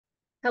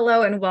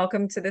Hello and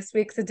welcome to this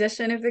week's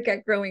edition of the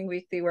Get Growing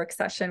Weekly Work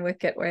Session with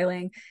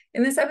GetOiling.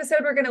 In this episode,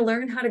 we're going to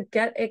learn how to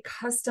get a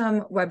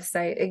custom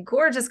website, a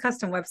gorgeous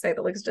custom website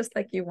that looks just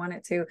like you want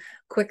it to,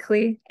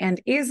 quickly and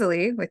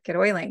easily with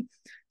GetOiling.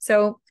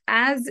 So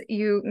as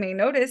you may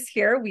notice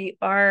here, we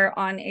are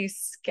on a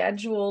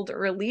scheduled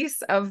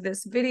release of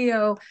this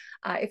video.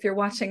 If you're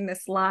watching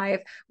this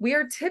live, we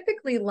are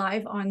typically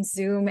live on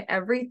Zoom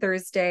every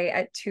Thursday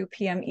at 2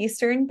 p.m.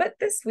 Eastern, but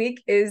this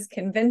week is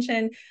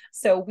convention.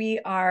 So we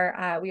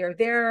are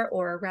there,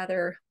 or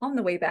rather on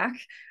the way back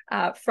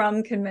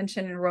from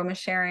convention and Roma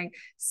sharing.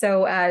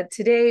 So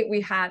today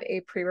we have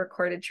a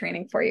pre-recorded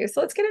training for you.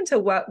 So let's get into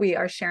what we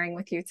are sharing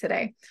with you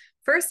today.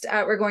 First,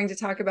 we're going to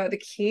talk about the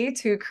key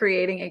to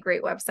creating a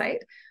great website.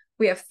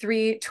 We have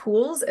 3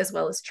 tools as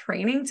well as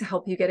training to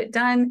help you get it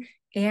done.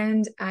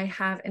 And I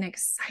have an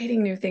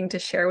exciting new thing to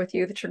share with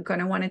you that you're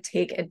going to want to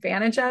take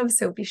advantage of.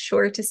 So be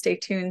sure to stay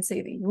tuned so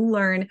that you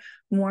learn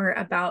more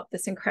about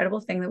this incredible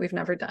thing that we've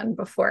never done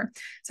before.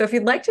 So if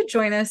you'd like to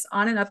join us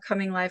on an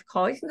upcoming live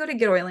call, you can go to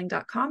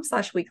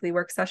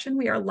getoiling.com/weekly-work-session.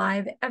 We are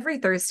live every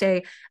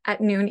Thursday at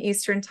noon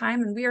Eastern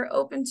time, and we are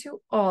open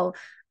to all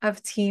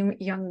of Team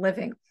Young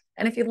Living.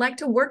 And if you'd like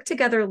to work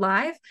together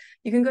live,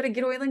 you can go to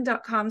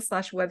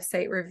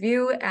getoiling.com/website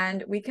review,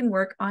 and we can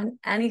work on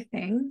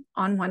anything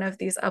on one of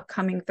these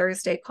upcoming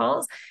Thursday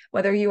calls.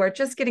 Whether you are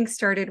just getting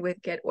started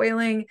with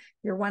GetOiling,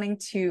 you're wanting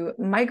to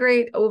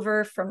migrate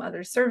over from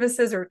other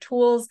services or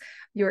tools,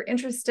 you're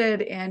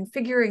interested in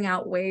figuring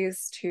out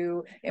ways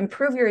to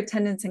improve your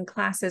attendance in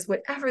classes,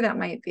 whatever that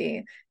might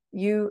be,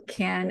 you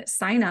can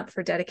sign up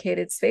for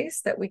dedicated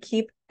space that we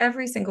keep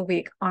every single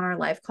week on our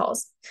live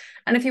calls.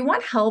 And if you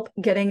want help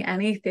getting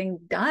anything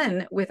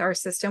done with our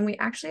system, we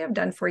actually have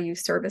done for you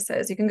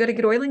services. You can go to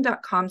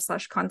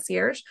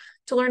getoiling.com/concierge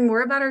to learn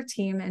more about our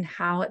team and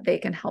how they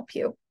can help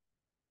you.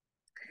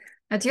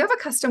 Now, do you have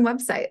a custom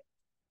website?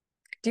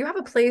 Do you have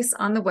a place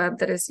on the web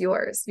that is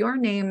yours,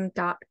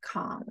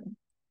 yourname.com?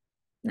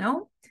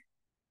 No?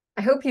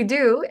 I hope you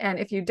do. And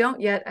if you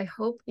don't yet, I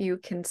hope you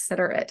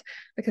consider it,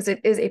 because it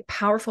is a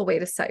powerful way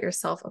to set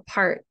yourself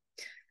apart.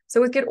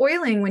 So with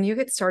GetOiling, when you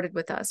get started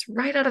with us,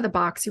 right out of the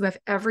box, you have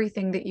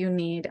everything that you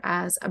need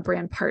as a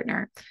brand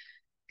partner.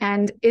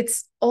 And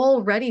it's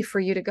all ready for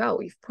you to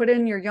go. You've put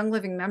in your Young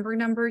Living member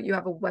number. You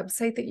have a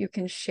website that you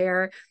can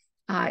share.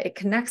 It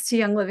connects to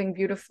Young Living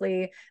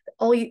beautifully.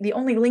 The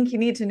only link you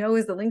need to know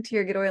is the link to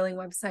your GetOiling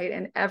website,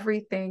 and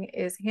everything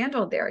is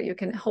handled there. You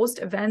can host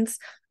events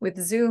with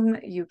Zoom.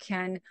 You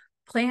can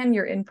plan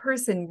your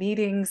in-person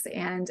meetings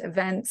and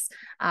events,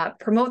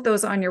 promote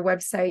those on your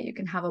website. You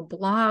can have a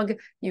blog.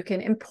 You can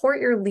import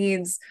your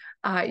leads.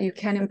 You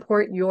can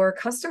import your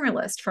customer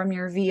list from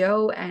your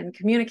VO and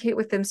communicate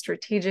with them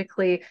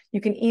strategically.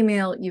 You can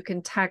email, you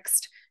can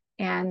text,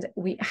 and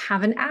we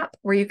have an app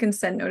where you can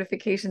send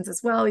notifications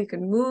as well. You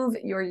can move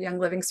your Young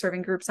Living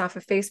serving groups off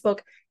of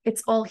Facebook.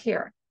 It's all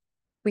here.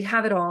 We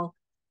have it all.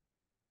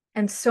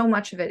 And so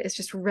much of it is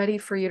just ready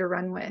for you to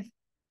run with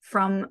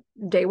from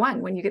day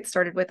one when you get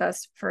started with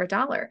us for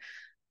 $1.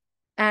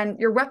 And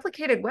your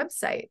replicated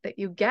website that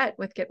you get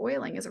with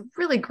GetOiling is a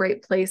really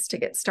great place to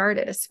get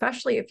started,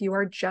 especially if you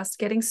are just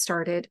getting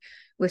started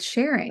with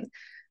sharing.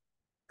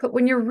 But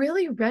when you're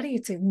really ready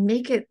to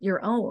make it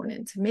your own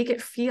and to make it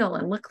feel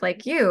and look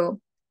like you,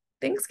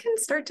 things can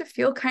start to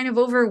feel kind of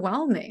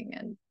overwhelming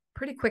and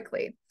pretty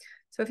quickly.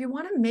 So if you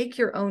want to make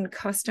your own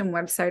custom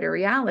website a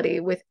reality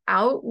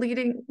without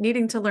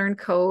needing to learn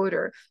code,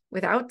 or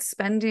without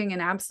spending an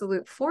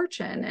absolute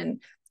fortune,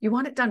 and you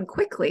want it done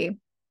quickly,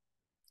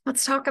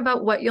 let's talk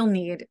about what you'll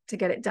need to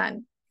get it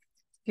done.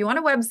 If you want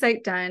a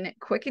website done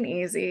quick and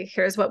easy,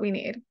 here's what we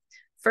need.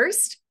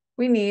 First,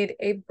 we need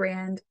a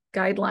brand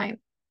guideline.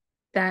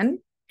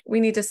 Then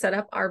we need to set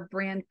up our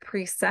brand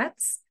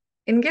presets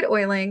in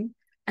GetOiling.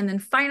 And then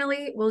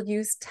finally, we'll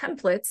use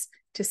templates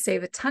to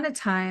save a ton of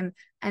time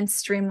and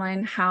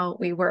streamline how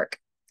we work.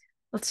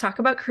 Let's talk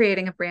about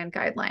creating a brand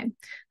guideline.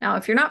 Now,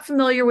 if you're not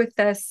familiar with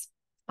this,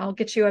 I'll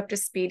get you up to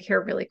speed here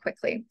really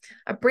quickly.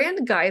 A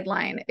brand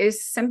guideline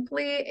is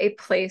simply a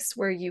place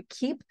where you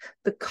keep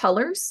the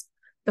colors,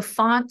 the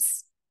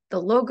fonts,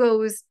 the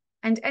logos,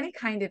 and any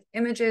kind of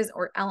images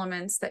or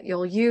elements that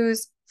you'll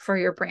use for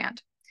your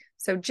brand.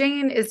 So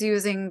Jane is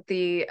using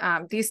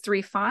these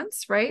 3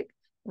 fonts, right?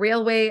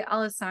 Railway,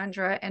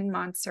 Alessandra, and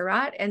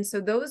Montserrat. And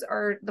so those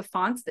are the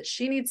fonts that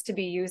she needs to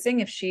be using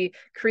if she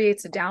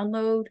creates a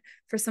download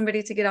for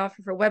somebody to get off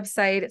of her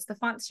website. It's the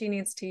fonts she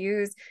needs to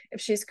use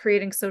if she's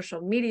creating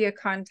social media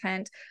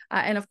content.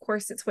 And of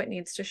course, it's what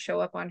needs to show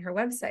up on her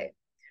website.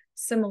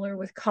 Similar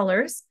with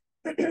colors.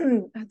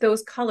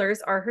 Those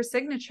colors are her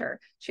signature.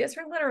 She has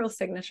her literal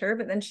signature,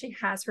 but then she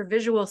has her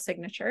visual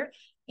signature.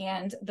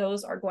 And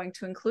those are going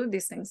to include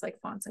these things like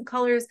fonts and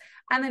colors,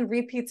 and then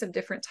repeats of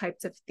different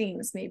types of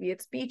themes. Maybe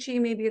it's beachy,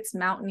 maybe it's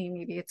mountainy,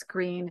 maybe it's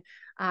green,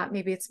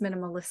 maybe it's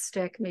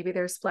minimalistic, maybe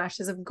there's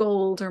splashes of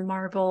gold or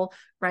marble,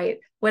 right?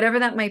 Whatever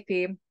that might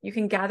be, you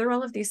can gather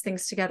all of these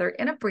things together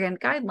in a brand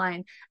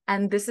guideline.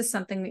 And this is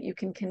something that you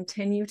can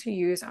continue to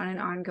use on an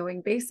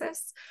ongoing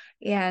basis.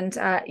 And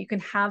you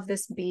can have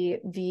this be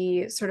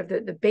the sort of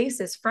the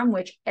basis from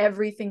which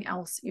everything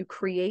else you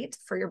create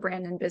for your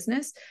brand and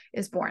business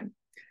is born.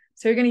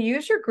 So you're going to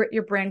use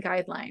your brand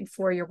guideline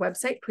for your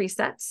website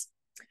presets.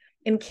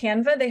 In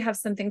Canva, they have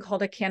something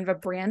called a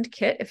Canva brand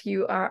kit. If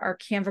you are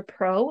Canva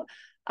Pro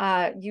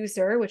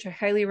user, which I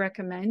highly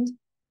recommend,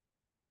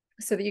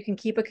 so that you can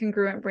keep a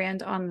congruent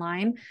brand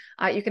online,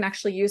 you can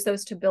actually use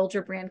those to build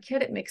your brand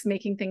kit. It makes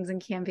making things in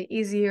Canva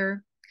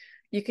easier.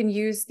 You can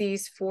use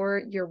these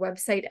for your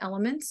website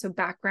elements, so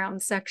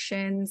background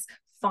sections,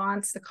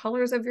 fonts, the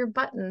colors of your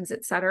buttons,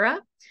 etc.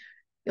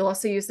 You'll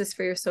also use this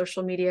for your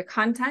social media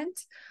content,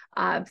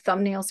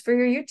 thumbnails for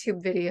your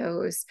YouTube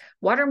videos,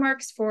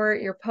 watermarks for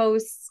your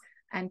posts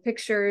and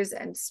pictures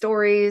and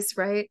stories,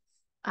 right?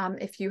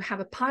 If you have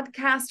a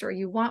podcast or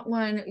you want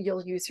one,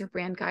 you'll use your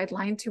brand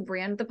guideline to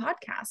brand the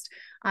podcast.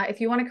 If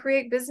you want to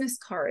create business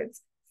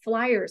cards,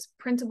 flyers,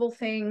 printable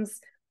things,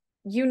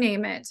 you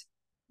name it,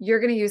 you're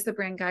going to use the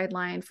brand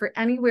guideline for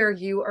anywhere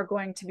you are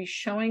going to be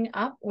showing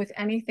up with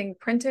anything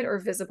printed or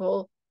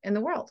visible in the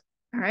world.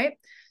 All right.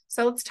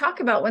 So let's talk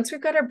about, once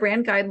we've got our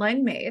brand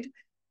guideline made,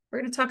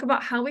 we're going to talk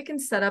about how we can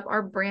set up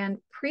our brand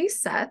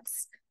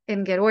presets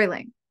in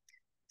GetOiling.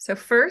 So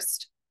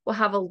first, we'll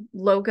have a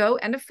logo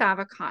and a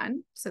favicon.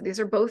 So these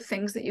are both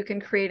things that you can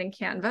create in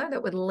Canva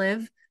that would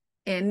live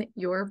in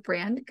your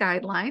brand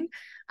guideline.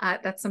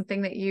 That's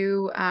something that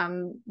you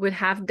would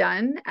have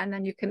done, and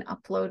then you can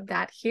upload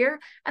that here.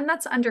 And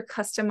that's under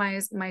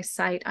Customize My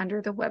Site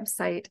under the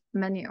website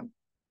menu.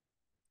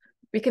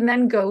 We can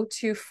then go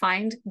to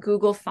find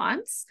Google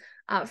Fonts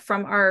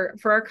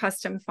for our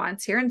custom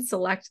fonts here and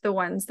select the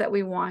ones that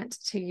we want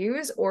to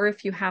use. Or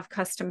if you have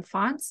custom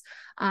fonts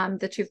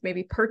that you've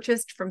maybe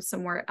purchased from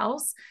somewhere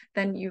else,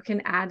 then you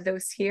can add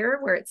those here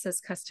where it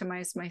says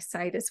Customize My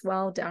Site as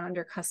well. Down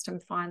under custom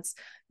fonts,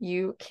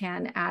 you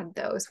can add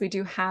those. We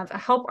do have a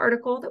help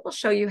article that will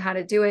show you how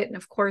to do it. And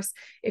of course,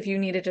 if you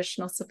need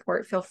additional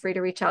support, feel free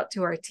to reach out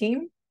to our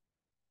team.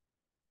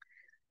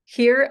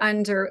 Here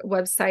under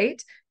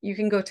website, you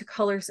can go to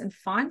colors and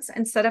fonts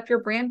and set up your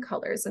brand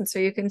colors. And so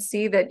you can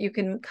see that you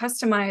can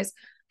customize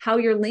how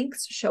your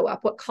links show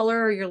up. What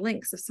color are your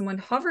links? If someone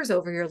hovers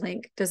over your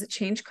link, does it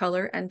change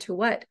color and to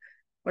what?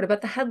 What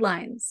about the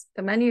headlines,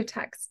 the menu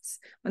texts?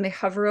 When they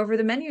hover over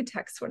the menu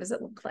text, what does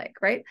it look like,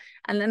 right?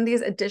 And then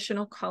these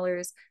additional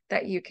colors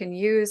that you can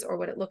use, or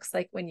what it looks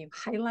like when you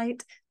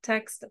highlight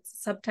text,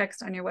 that's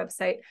subtext on your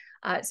website.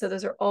 So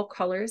those are all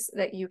colors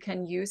that you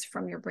can use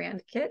from your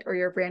brand kit or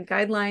your brand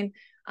guideline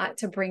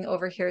to bring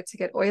over here to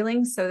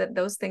GetOiling, so that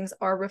those things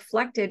are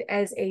reflected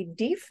as a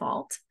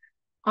default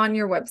on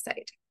your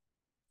website.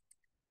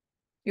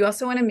 You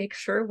also want to make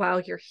sure while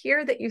you're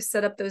here that you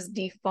set up those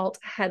default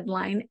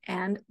headline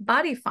and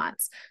body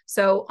fonts.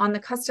 So on the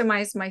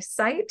Customize My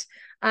Site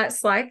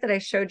slide that I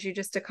showed you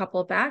just a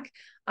couple back,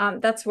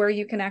 that's where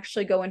you can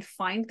actually go and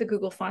find the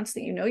Google fonts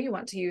that you know you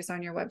want to use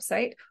on your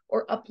website,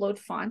 or upload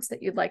fonts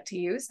that you'd like to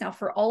use. Now,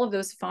 for all of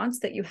those fonts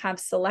that you have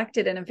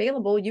selected and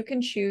available, you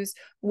can choose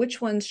which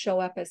ones show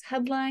up as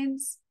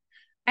headlines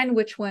and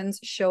which ones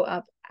show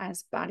up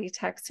as body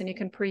text, and you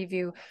can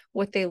preview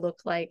what they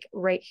look like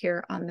right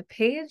here on the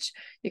page.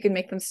 You can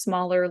make them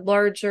smaller,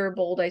 larger,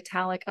 bold,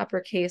 italic,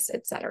 uppercase,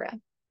 etc.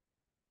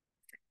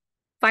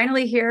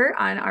 Finally, here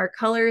on our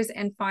colors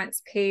and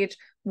fonts page,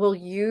 we'll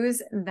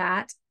use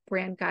that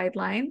brand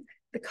guideline,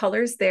 the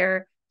colors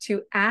there,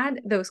 to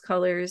add those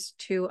colors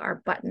to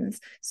our buttons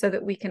so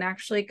that we can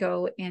actually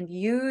go and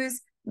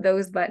use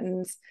those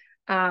buttons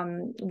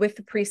with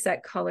the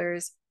preset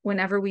colors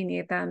whenever we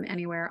need them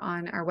anywhere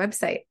on our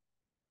website.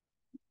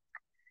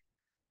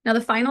 Now,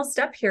 the final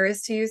step here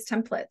is to use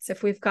templates.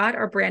 If we've got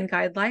our brand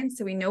guidelines,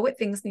 so we know what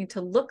things need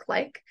to look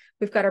like,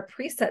 we've got our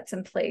presets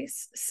in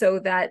place so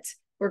that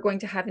we're going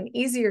to have an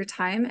easier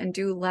time and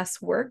do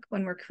less work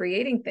when we're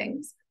creating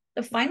things.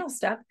 The final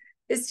step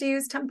is to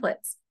use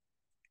templates.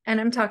 And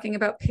I'm talking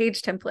about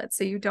page templates.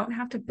 So you don't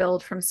have to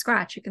build from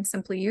scratch. You can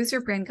simply use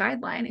your brand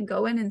guideline and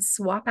go in and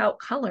swap out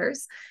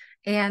colors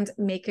and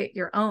make it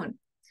your own.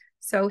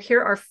 So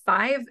here are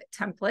 5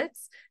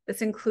 templates.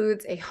 This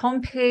includes a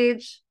home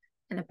page,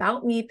 an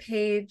About Me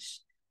page.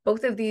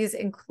 Both of these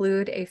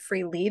include a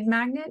free lead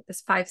magnet,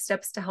 this 5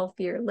 steps to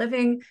healthier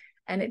living.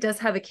 And it does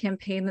have a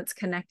campaign that's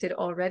connected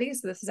already.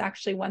 So this is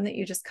actually one that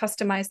you just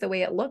customize the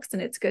way it looks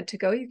and it's good to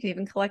go. You can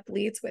even collect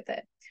leads with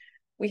it.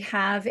 We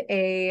have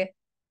a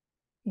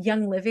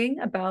Young Living,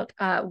 about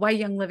Why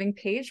Young Living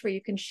page, where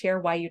you can share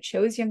why you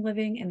chose Young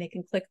Living and they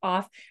can click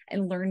off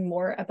and learn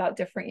more about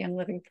different Young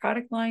Living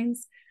product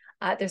lines.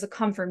 There's a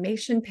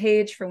confirmation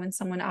page for when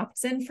someone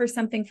opts in for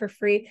something for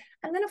free,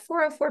 and then a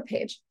 404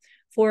 page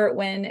for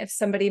when if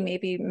somebody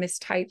maybe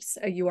mistypes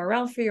a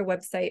URL for your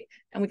website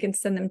and we can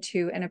send them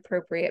to an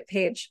appropriate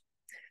page.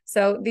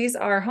 So these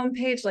are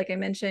homepage, like I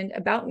mentioned,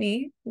 about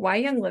me, why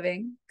Young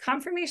Living,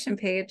 confirmation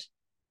page,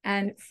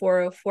 and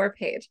 404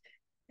 page.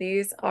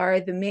 These are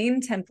the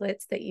main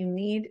templates that you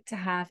need to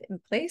have in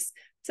place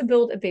to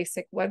build a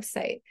basic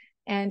website.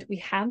 And we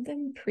have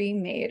them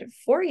pre-made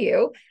for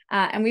you.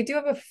 And we do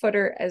have a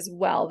footer as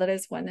well. That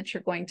is one that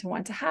you're going to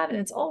want to have. And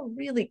it's all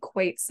really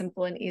quite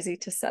simple and easy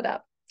to set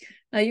up.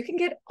 Now you can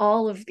get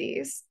all of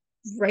these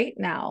right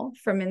now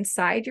from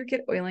inside your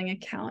GetOiling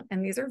account.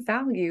 And these are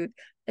valued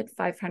at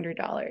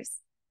 $500.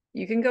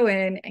 You can go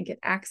in and get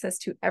access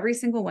to every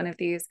single one of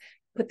these,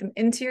 put them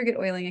into your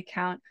GetOiling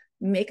account,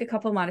 make a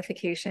couple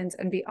modifications,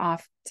 and be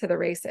off to the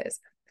races.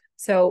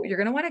 So you're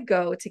going to want to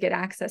go to get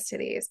access to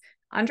these.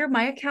 Under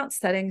My Account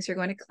Settings, you're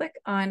going to click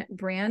on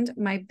Brand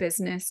My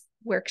Business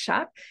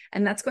Workshop,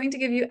 and that's going to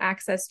give you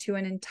access to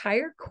an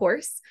entire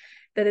course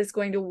that is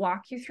going to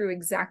walk you through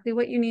exactly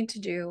what you need to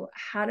do,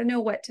 how to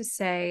know what to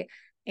say,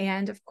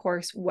 and of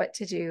course, what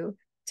to do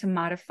to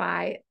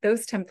modify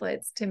those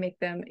templates to make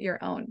them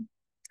your own.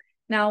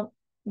 Now,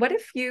 what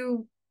if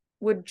you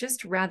would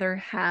just rather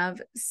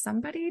have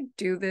somebody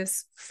do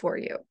this for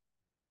you?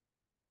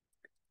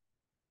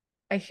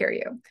 I hear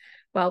you.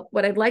 Well,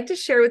 what I'd like to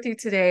share with you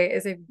today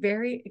is a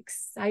very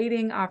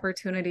exciting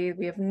opportunity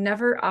we have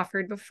never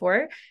offered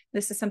before.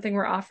 This is something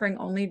we're offering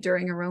only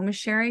during Aroma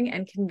Sharing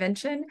and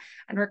Convention,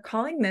 and we're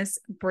calling this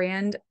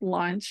Brand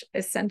Launch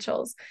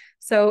Essentials.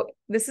 So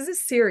this is a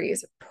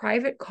series,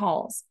 private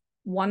calls,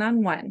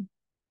 one-on-one,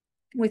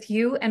 with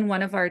you and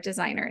one of our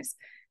designers.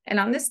 And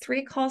on this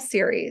 3-call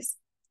series,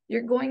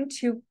 you're going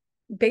to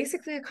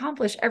basically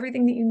accomplish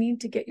everything that you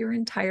need to get your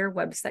entire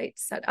website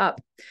set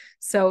up.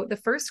 So the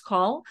first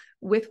call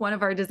with one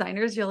of our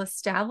designers, you'll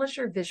establish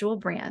your visual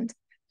brand,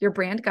 your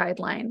brand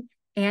guideline,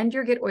 and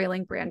your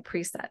GetOiling brand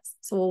presets.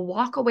 So we'll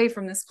walk away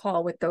from this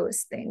call with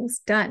those things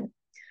done.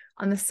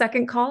 On the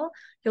second call,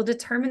 you'll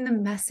determine the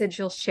message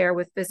you'll share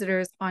with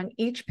visitors on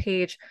each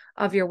page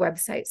of your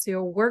website. So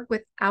you'll work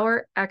with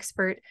our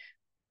expert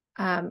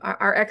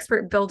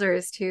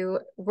builders to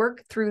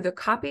work through the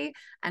copy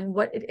and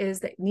what it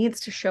is that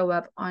needs to show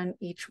up on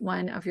each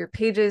one of your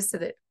pages so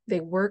that they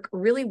work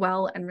really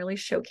well and really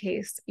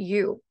showcase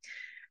you.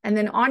 And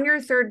then on your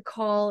third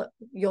call,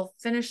 you'll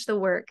finish the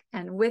work,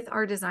 and with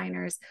our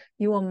designers,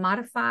 you will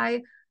modify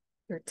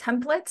your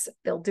templates.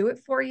 They'll do it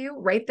for you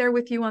right there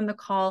with you on the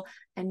call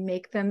and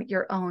make them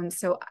your own.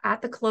 So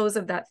at the close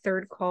of that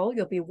third call,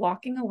 you'll be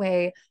walking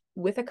away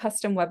with a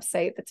custom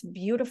website that's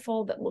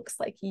beautiful, that looks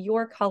like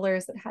your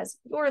colors, that has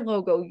your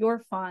logo,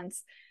 your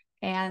fonts,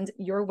 and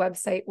your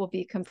website will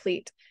be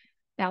complete.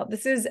 Now,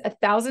 this is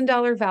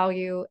 $1,000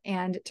 value,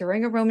 and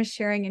during Aroma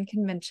Sharing and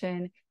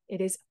Convention,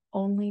 it is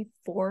only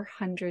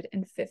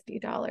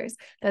 $450.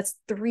 That's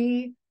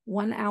 3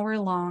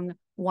 one-hour-long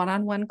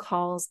one-on-one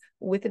calls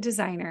with a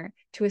designer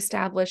to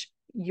establish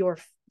your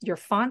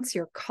fonts,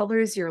 your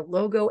colors, your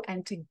logo,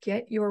 and to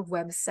get your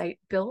website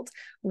built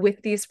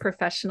with these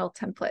professional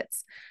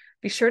templates.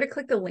 Be sure to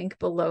click the link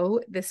below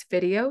this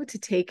video to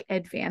take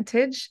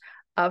advantage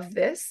of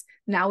this.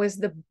 Now is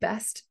the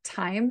best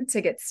time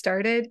to get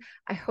started.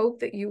 I hope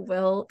that you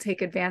will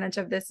take advantage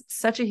of this. It's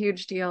such a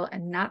huge deal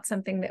and not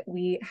something that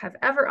we have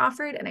ever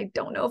offered, and I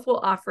don't know if we'll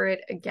offer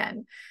it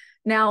again.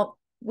 Now,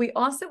 we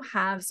also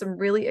have some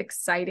really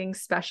exciting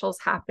specials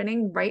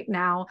happening right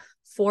now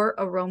for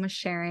Aroma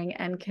Sharing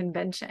and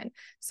Convention.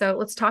 So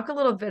let's talk a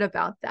little bit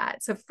about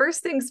that. So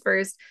first things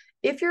first,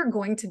 if you're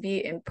going to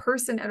be in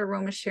person at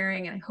Aroma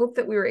Sharing, and I hope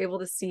that we were able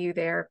to see you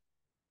there,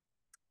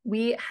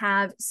 we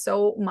have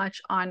so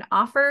much on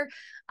offer.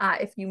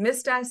 If you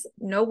missed us,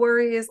 no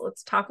worries.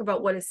 Let's talk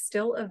about what is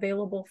still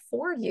available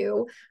for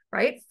you,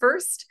 right?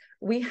 First,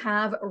 we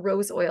have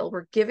rose oil.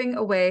 We're giving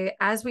away,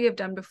 as we have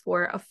done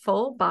before, a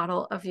full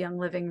bottle of Young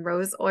Living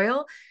rose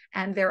oil.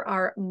 And there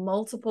are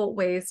multiple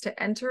ways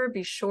to enter.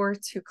 Be sure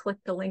to click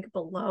the link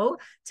below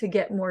to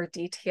get more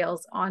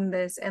details on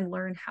this and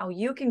learn how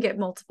you can get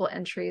multiple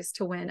entries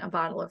to win a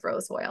bottle of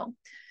rose oil.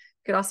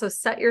 You could also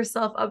set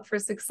yourself up for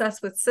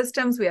success with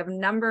systems. We have a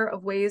number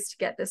of ways to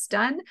get this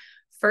done.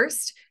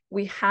 First,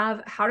 we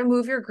have how to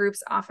move your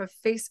groups off of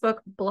Facebook,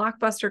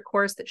 blockbuster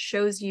course that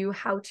shows you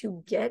how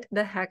to get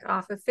the heck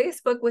off of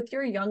Facebook with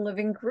your Young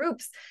Living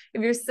groups.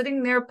 If you're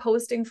sitting there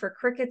posting for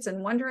crickets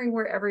and wondering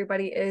where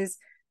everybody is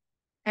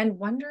and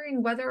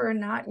wondering whether or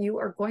not you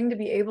are going to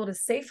be able to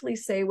safely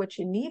say what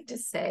you need to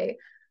say,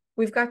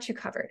 we've got you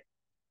covered.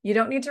 You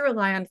don't need to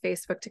rely on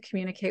Facebook to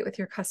communicate with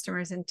your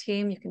customers and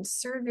team. You can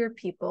serve your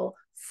people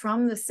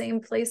from the same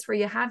place where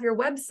you have your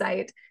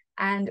website.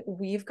 And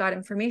we've got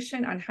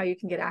information on how you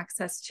can get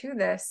access to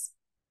this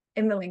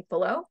in the link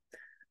below.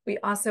 We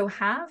also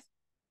have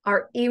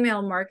our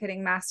email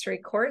marketing mastery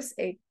course.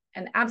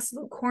 An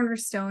absolute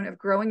cornerstone of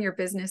growing your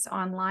business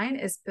online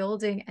is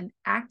building an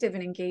active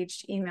and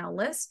engaged email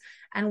list.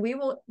 And we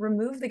will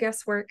remove the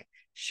guesswork,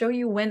 show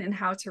you when and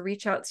how to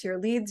reach out to your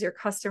leads, your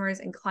customers,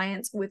 and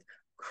clients with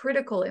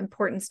critical,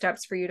 important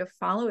steps for you to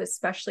follow,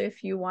 especially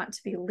if you want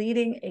to be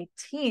leading a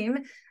team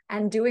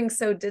and doing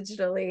so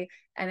digitally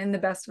and in the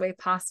best way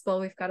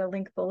possible. We've got a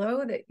link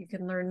below that you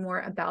can learn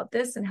more about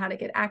this and how to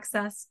get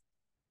access.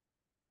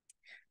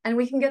 and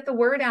we can get the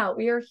word out.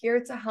 We are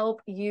here to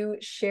help you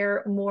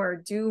share more,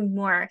 do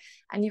more.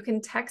 And you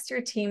can text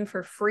your team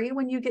for free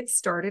when you get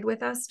started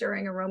with us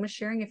during aroma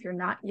sharing if you're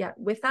not yet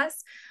with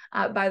us.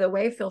 By the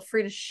way, feel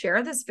free to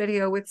share this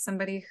video with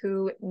somebody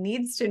who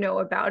needs to know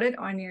about it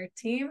on your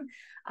team.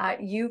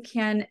 You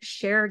can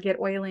share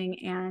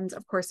GetOiling, and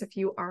of course, if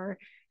you are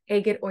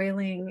a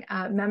GetOiling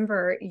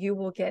member, you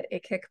will get a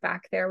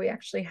kickback there. We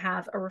actually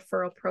have a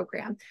referral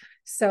program.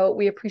 So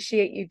we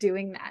appreciate you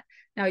doing that.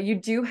 Now you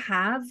do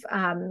have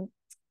a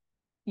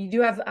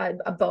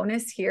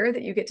bonus here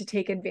that you get to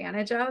take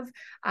advantage of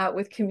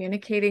with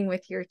communicating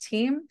with your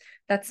team.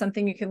 That's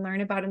something you can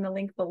learn about in the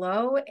link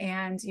below.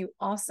 And you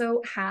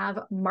also have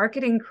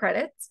marketing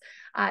credits.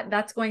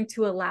 That's going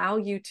to allow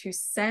you to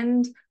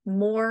send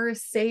more,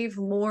 save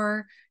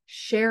more,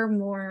 share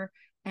more,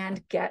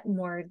 and get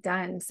more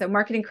done. So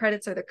marketing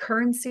credits are the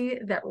currency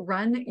that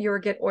run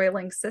your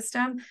GetOiling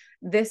system.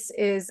 This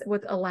is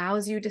what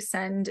allows you to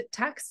send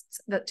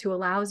texts,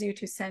 allows you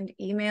to send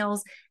emails.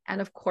 And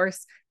of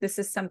course, this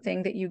is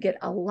something that you get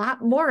a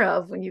lot more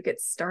of when you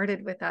get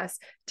started with us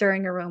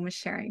during aroma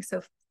sharing.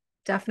 So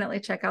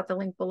definitely check out the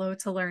link below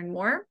to learn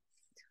more.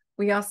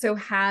 We also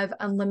have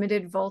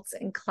unlimited vaults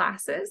and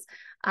classes.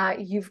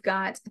 You've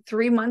got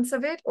 3 months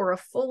of it or a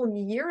full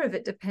year of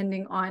it,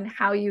 depending on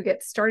how you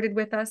get started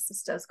with us.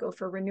 This does go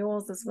for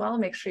renewals as well.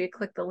 Make sure you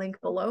click the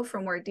link below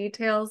for more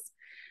details.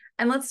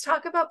 And let's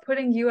talk about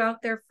putting you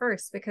out there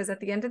first, because at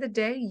the end of the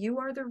day, you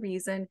are the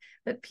reason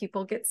that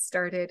people get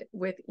started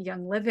with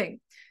Young Living.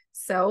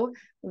 So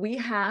we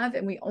have,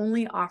 and we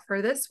only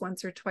offer this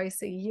once or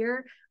twice a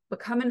year,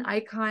 Become an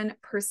Icon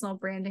Personal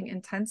Branding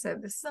Intensive.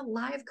 This is a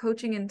live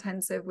coaching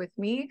intensive with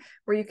me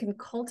where you can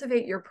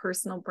cultivate your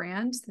personal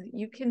brand so that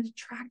you can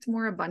attract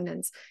more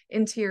abundance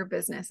into your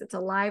business. It's a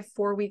live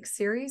 4-week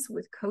series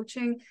with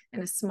coaching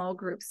in a small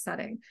group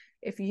setting.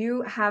 If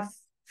you have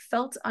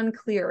felt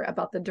unclear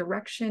about the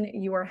direction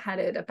you are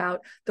headed,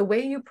 about the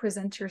way you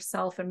present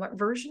yourself and what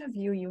version of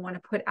you want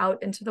to put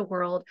out into the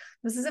world,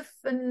 this is a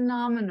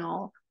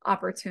phenomenal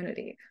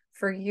opportunity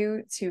for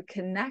you to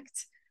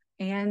connect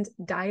and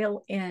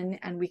dial in,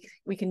 and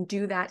we can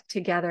do that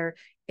together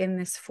in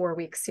this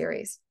 4-week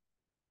series.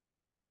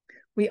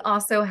 We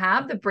also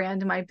have the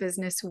Brand My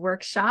Business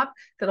workshop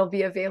that'll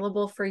be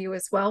available for you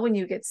as well when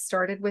you get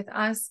started with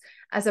us.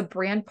 As a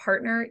brand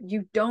partner,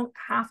 you don't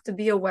have to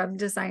be a web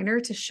designer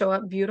to show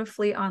up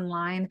beautifully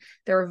online.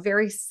 There are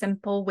very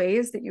simple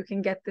ways that you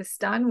can get this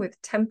done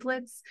with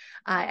templates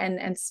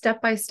and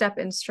step-by-step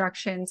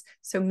instructions.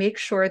 So make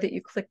sure that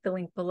you click the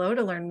link below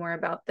to learn more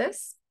about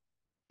this.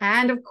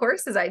 And of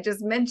course, as I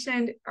just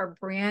mentioned, our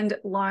brand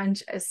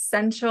launch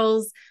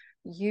essentials.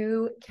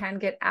 You can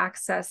get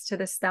access to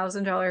this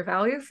 $1,000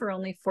 value for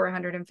only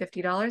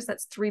 $450.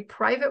 That's 3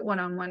 private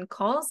one-on-one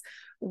calls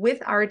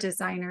with our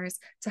designers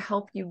to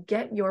help you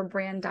get your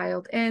brand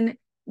dialed in,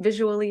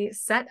 visually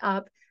set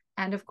up,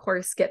 and of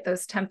course, get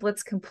those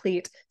templates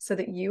complete so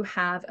that you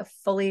have a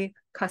fully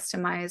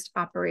customized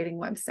operating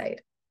website.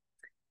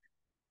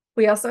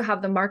 We also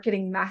have the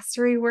Marketing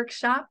Mastery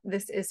Workshop.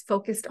 This is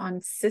focused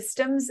on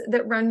systems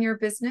that run your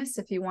business.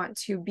 If you want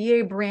to be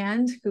a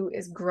brand who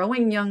is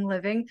growing Young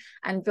Living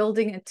and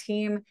building a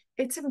team,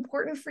 it's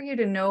important for you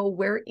to know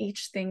where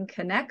each thing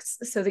connects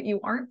so that you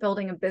aren't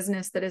building a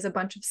business that is a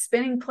bunch of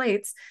spinning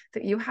plates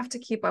that you have to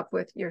keep up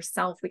with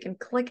yourself. We can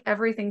click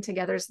everything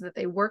together so that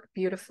they work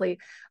beautifully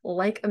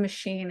like a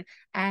machine.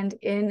 And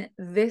in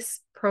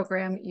this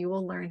program, you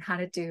will learn how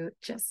to do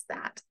just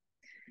that.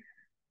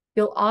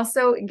 You'll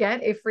also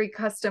get a free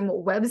custom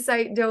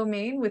website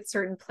domain with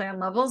certain plan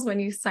levels when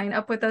you sign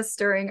up with us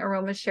during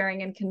aroma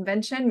sharing and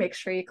convention. Make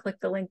sure you click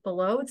the link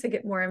below to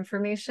get more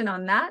information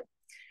on that.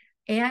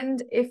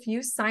 And if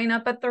you sign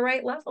up at the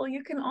right level,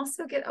 you can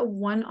also get a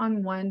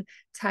one-on-one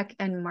tech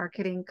and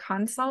marketing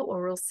consult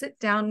where we'll sit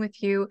down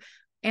with you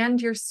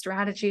and your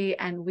strategy,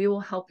 and we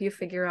will help you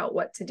figure out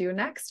what to do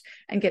next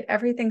and get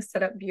everything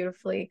set up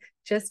beautifully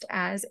just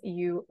as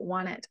you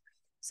want it.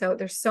 So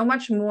there's so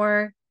much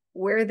more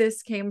where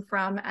this came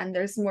from, and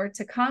there's more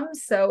to come.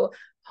 So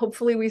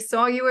hopefully we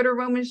saw you at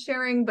aroma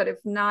sharing, but if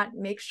not,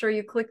 make sure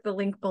you click the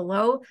link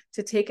below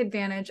to take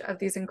advantage of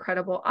these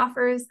incredible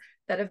offers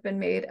that have been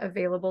made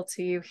available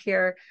to you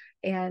here.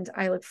 And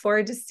I look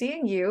forward to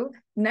seeing you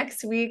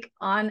next week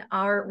on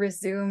our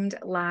resumed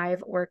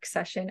live work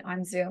session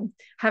on Zoom.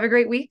 Have a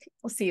great week.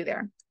 We'll see you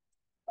there.